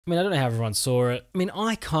I mean, I don't know how everyone saw it. I mean,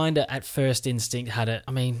 I kind of, at first instinct, had it.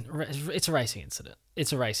 I mean, it's a racing incident.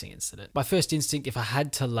 It's a racing incident. My first instinct, if I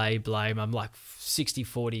had to lay blame, I'm like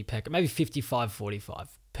 60-40 Pecco, maybe 55-45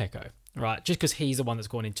 Pecco, right? Just because he's the one that's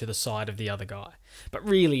gone into the side of the other guy. But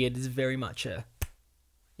really, it is very much a,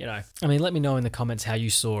 I mean, let me know in the comments how you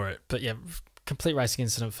saw it. But yeah, complete racing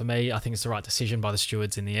incident for me. I think it's the right decision by the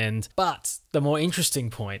stewards in the end. But the more interesting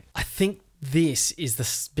point, I think this is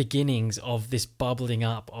the beginnings of this bubbling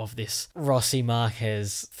up of this Rossi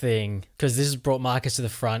Marquez thing, because this has brought Marquez to the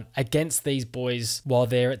front against these boys while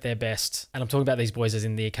they're at their best. And I'm talking about these boys as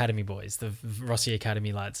in the Academy boys, the Rossi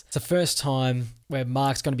Academy lads. It's the first time where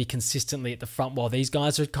Marc's going to be consistently at the front while these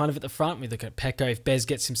guys are kind of at the front. We look at Pecco, if Bez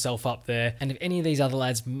gets himself up there, and if any of these other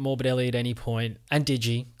lads, Morbidelli at any point, and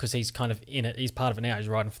Digi, because he's kind of in it, he's part of it now, he's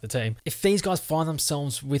riding for the team. If these guys find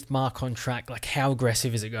themselves with Marc on track, like how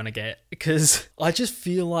aggressive is it going to get? Because I just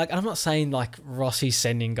feel like, and I'm not saying like Rossi's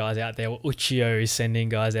sending guys out there or Uccio is sending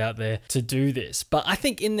guys out there to do this, but I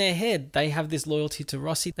think in their head, they have this loyalty to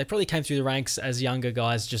Rossi. They probably came through the ranks as younger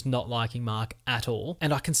guys, just not liking Marc at all.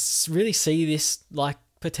 And I can really see this like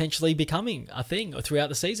potentially becoming a thing or throughout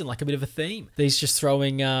the season, like a bit of a theme. These just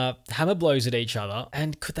throwing hammer blows at each other.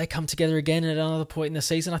 And could they come together again at another point in the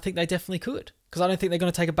season? I think they definitely could. Because I don't think they're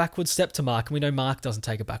going to take a backward step to Marc. And we know Marc doesn't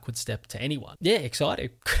take a backward step to anyone. Yeah, exciting.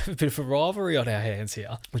 A bit of a rivalry on our hands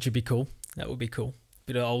here, which would be cool. That would be cool.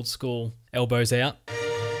 Bit of old school elbows out.